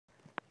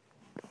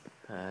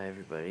Hi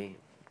everybody,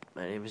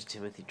 my name is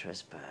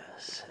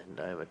Timothytrespas, and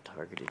I'm a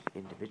targeted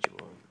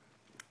individual.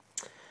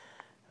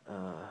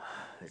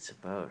 It's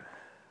about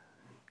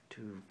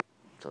 2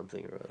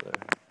 something or other.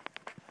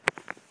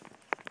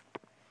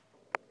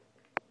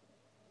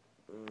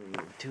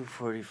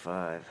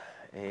 2:45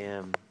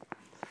 a.m.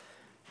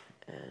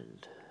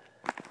 and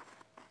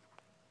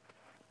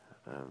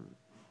I'm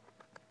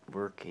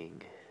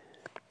working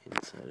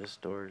inside a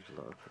storage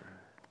locker.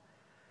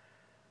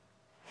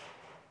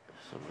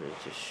 Somebody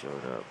just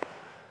showed up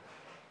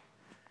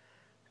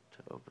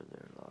to open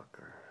their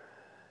locker.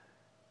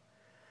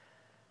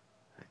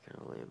 I can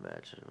only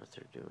imagine what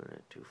they're doing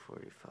at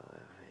 2:45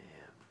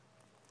 a.m.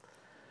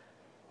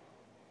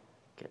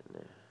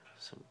 Getting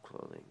some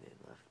clothing they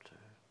left,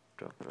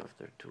 dropping off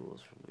their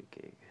tools from the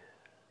gig.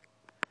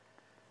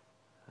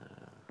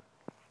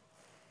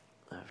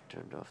 I've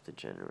turned off the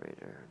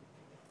generator and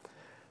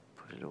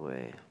put it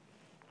away.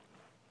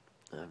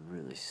 I'm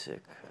really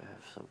sick. I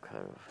have some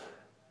kind of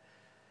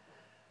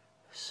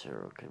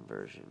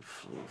seroconversion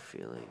flu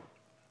feeling.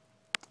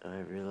 And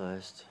I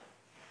realized,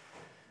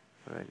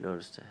 or I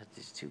noticed I had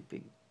these 2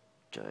 big,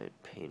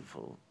 giant,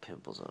 painful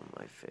pimples on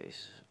my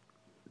face,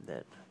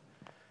 that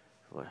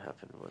what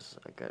happened was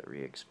I got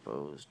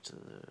re-exposed to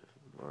the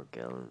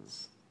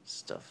Morgellons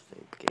stuff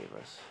they gave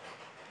us.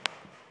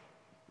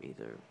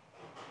 Either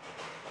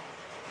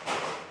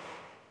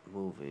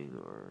moving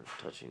or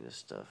touching the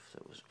stuff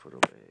that was put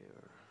away,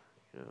 or,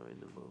 in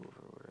the move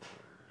or whatever.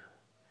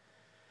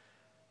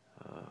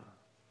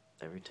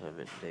 Every time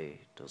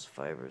those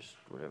fibers,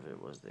 whatever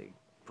it was they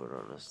put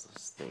on us,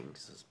 those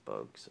things, those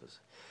bugs,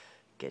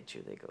 get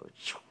you, they go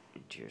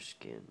into your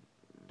skin,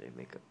 they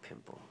make a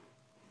pimple,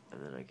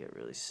 and then I get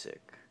really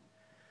sick,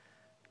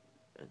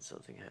 and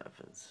something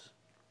happens,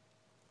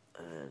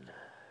 and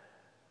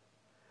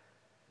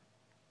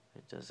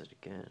it does it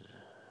again.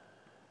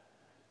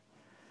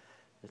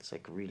 It's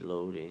like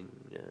reloading,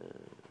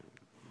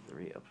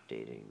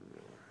 re-updating,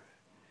 or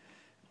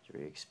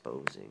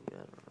re-exposing, I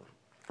don't know.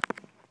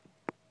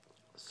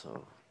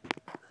 So,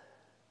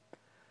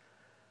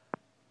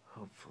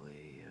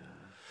 hopefully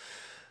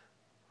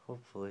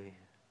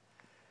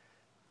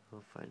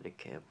we'll find a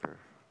camper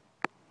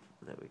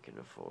that we can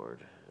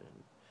afford,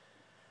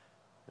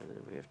 and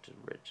then we have to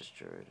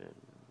register it and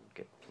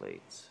get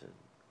plates and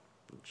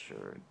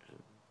insure it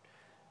and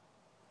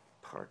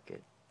park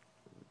it.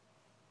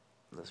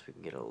 Unless we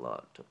can get a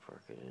lot to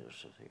park it in or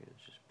something, and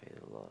just pay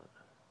the lot.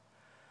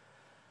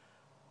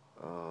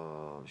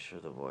 Oh, I'm sure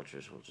the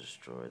watchers will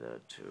destroy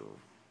that too,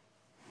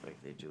 like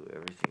they do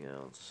everything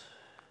else.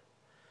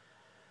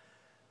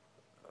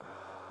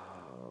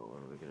 What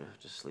are we gonna have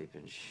to sleep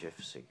in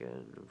shifts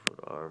again and put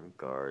armed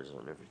guards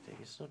on everything?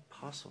 It's not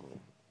possible.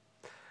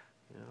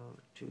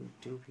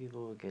 Two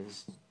people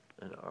against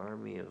an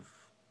army of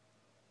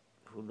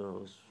who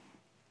knows,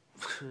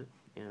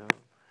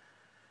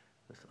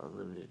 with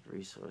unlimited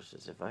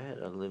resources. If I had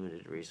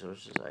unlimited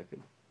resources, I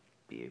could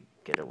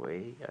get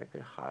away, I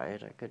could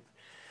hide, I could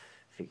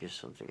figure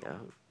something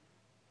out.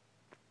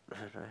 But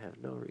I have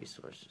no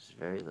resources,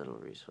 very little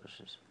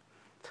resources.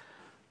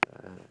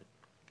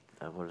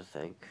 I want to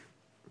thank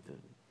the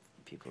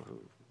people who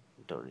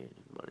donated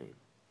money.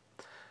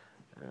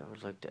 And I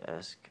would like to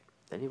ask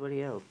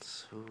anybody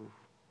else who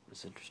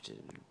is interested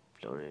in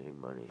donating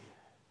money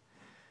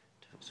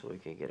so we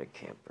can get a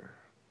camper.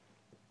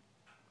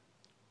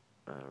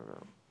 I don't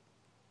know.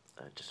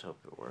 I just hope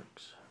it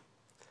works.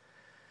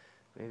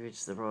 Maybe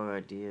it's the wrong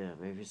idea.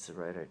 Maybe it's the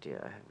right idea.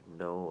 I have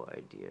no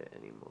idea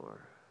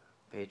anymore.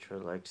 Petra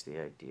likes the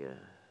idea.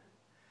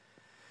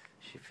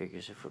 She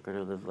figures if we're going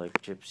to live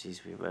like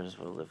gypsies, we might as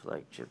well live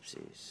like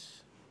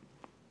gypsies.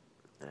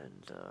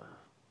 And,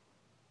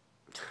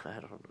 I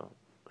don't know.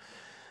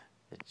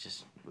 It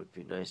just would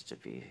be nice to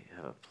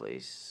have a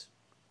place.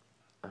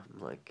 I'm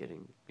like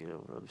getting,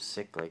 when I'm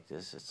sick like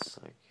this, it's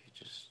like you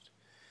just,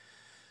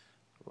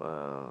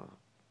 wow.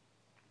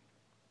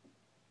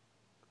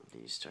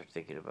 You start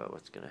thinking about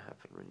what's going to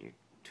happen when you're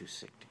too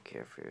sick to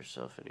care for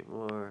yourself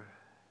anymore.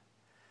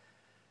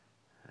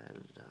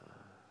 And,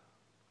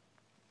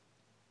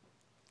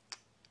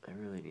 I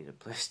really need a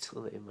place to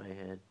lay my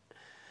head.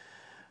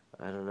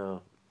 I don't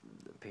know.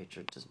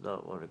 Petra does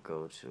not want to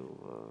go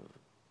to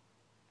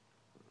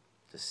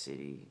the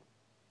city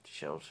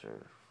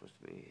shelter with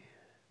me,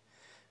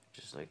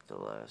 just like the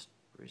last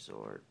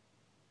resort.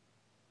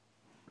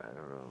 I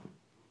don't know.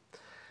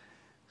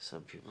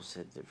 Some people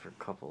said that for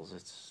couples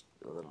it's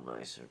a little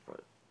nicer,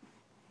 but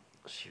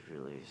she's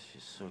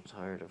so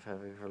tired of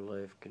having her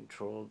life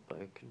controlled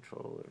by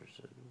controllers.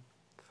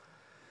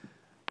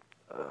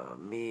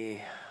 And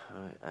me,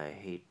 I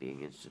hate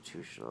being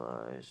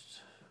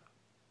institutionalized.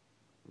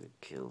 It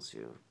kills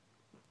you,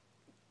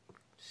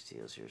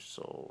 steals your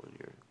soul and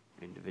your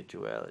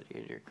individuality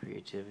and your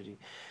creativity,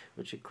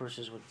 which of course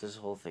is what this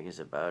whole thing is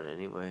about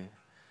anyway.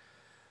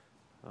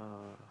 I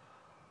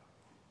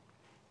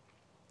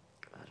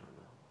don't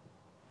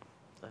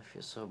know. I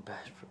feel so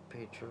bad for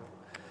Petra.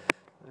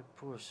 My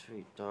poor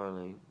sweet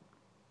darling.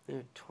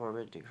 They're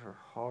tormenting her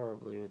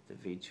horribly with the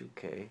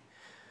V2K.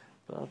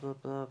 blah blah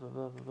blah blah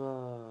blah blah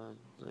blah.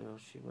 You know,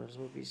 she might as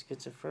well be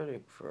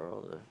schizophrenic for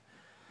all the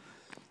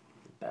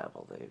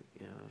babble.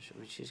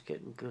 She's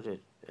getting good at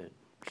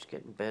she's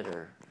getting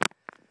better.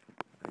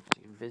 I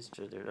convinced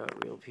her they're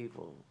not real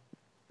people,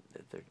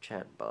 that they're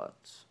chat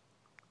bots,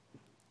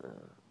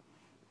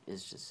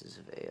 instances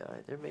of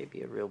AI. There may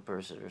be a real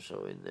person or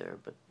so in there,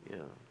 but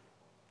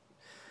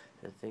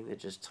the thing that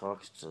just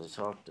talks to the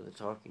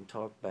talking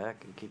talk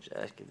back and keeps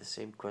asking the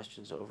same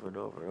questions over and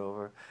over and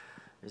over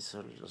is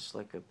sort of just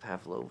like a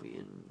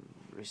Pavlovian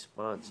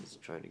response. It's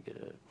trying to get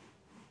a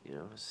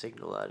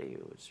signal out of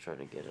you. It's trying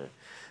to get a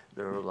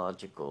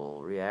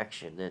neurological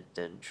reaction that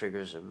then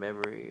triggers a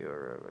memory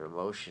or an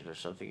emotion or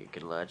something you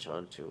can latch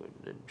onto and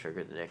then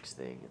trigger the next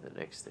thing and the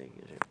next thing.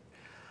 And it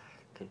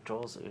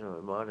controls, it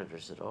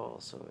monitors it all.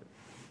 So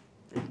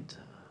it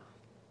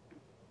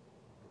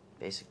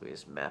basically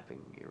is mapping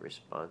your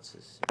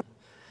responses.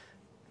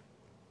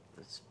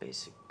 That's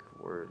basic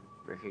word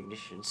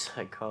recognition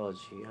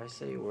psychology. I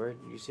say a word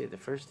and you say the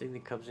first thing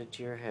that comes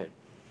into your head.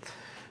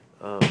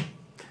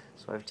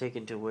 So I've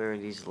taken to wearing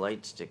these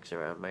light sticks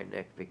around my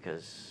neck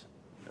because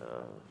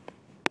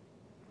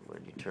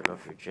when you turn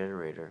off your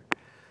generator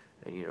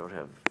and you don't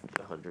have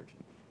hundreds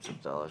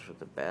of dollars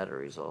worth of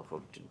batteries all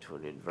hooked into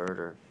an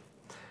inverter,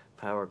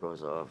 power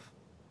goes off.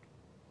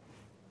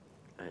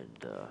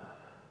 And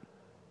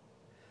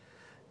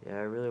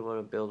I really want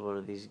to build one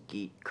of these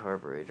geek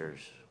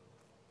carburetors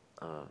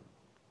and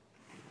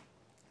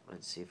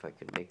see if I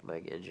can make my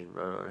engine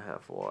run on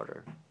half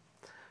water.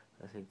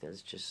 I think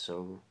that's just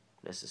so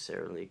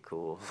necessarily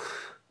cool.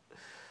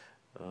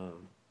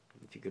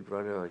 If you could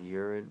run it on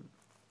urine,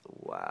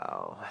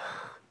 wow.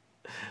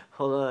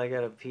 Hold on, I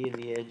gotta pee in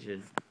the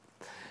engine.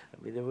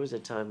 I mean, there was a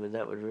time when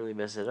that would really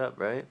mess it up,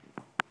 right?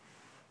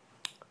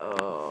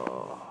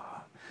 Oh,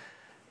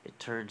 it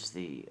turns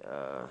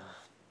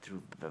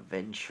through the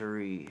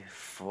Venturi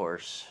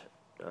force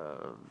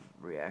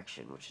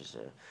reaction, which is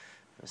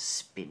a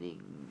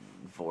spinning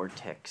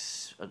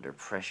vortex under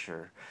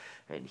pressure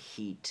and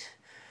heat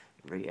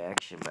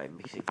reaction by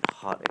mixing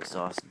hot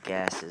exhaust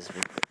gases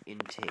with the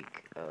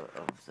intake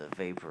of the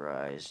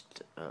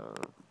vaporized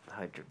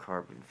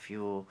hydrocarbon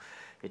fuel.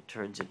 It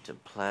turns into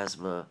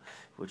plasma,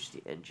 which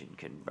the engine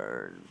can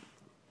burn.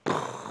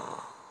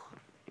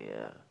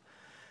 Yeah.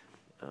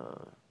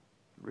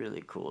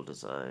 Really cool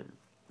design.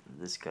 And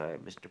this guy,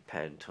 Mr.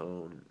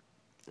 Pantone,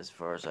 as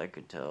far as I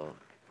could tell,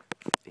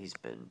 he's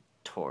been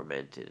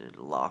tormented and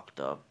locked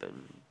up,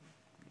 and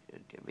I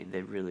mean,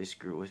 they really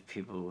screw with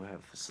people who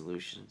have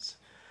solutions.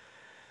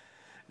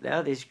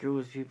 Now they screw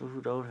with people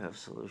who don't have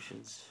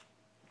solutions.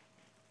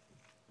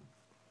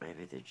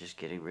 Maybe they're just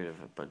getting rid of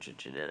a bunch of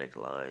genetic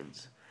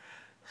lines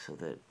so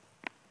that,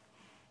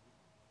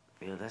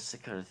 that's the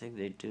kind of thing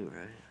they do,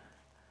 right?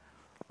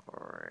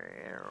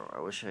 Or I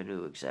wish I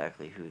knew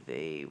exactly who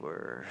they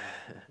were.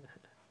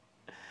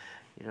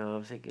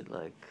 I'm thinking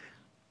like,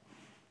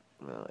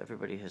 well,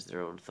 everybody has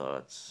their own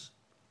thoughts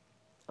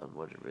on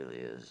what it really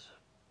is.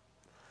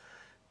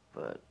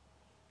 But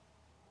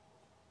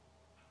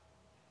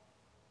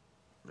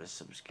there's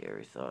some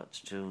scary thoughts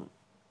too.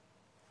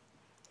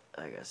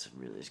 I got some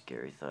really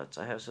scary thoughts.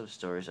 I have some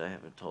stories I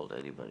haven't told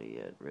anybody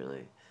yet,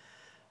 really.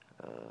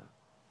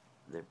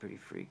 They're pretty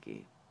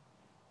freaky.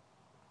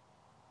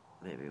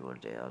 Maybe one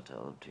day I'll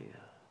tell them to you.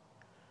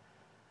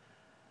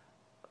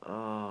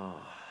 Oh,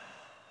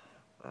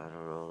 I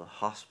don't know, the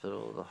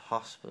hospital.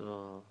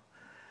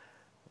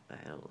 I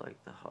don't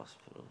like the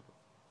hospital.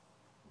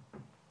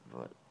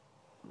 But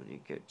when you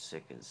get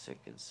sick and sick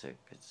and sick,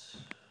 it's...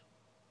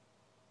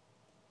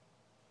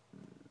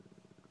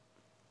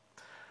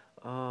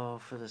 Oh,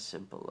 for the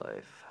simple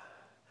life.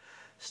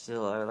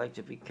 Still, I like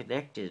to be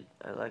connected.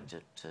 I like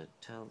to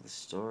tell the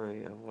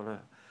story. I want to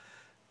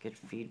get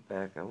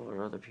feedback. I want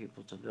other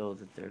people to know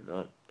that they're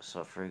not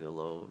suffering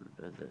alone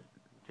and that,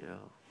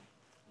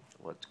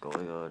 what's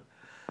going on.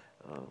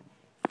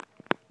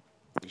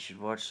 You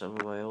should watch some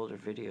of my older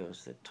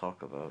videos that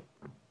talk about,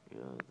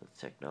 the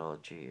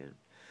technology, and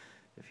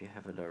if you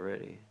haven't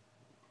already,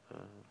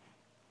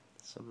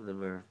 some of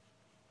them are,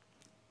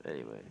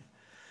 anyway.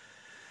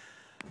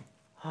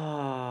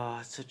 Oh,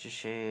 it's such a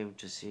shame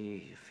to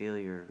feel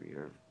your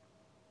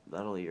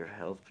not only your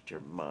health, but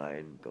your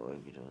mind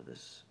going,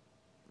 this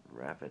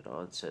rapid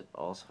onset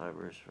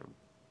Alzheimer's from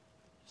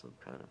some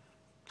kind of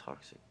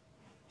toxic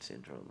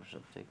syndrome or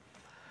something.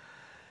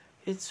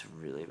 It's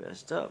really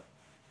messed up.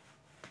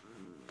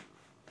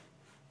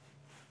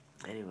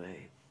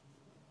 Anyway,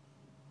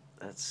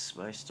 that's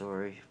my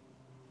story.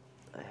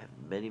 I have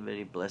many,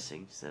 many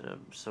blessings that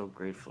I'm so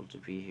grateful to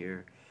be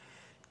here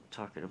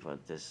talking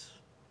about this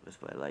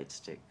with my light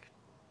stick,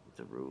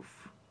 the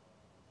roof,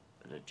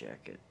 and a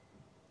jacket.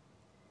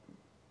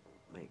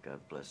 May God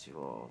bless you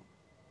all.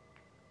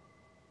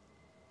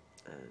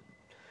 And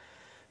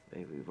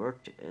may we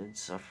work to end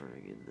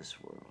suffering in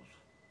this world.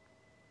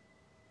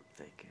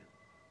 Thank you.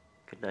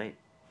 Good night.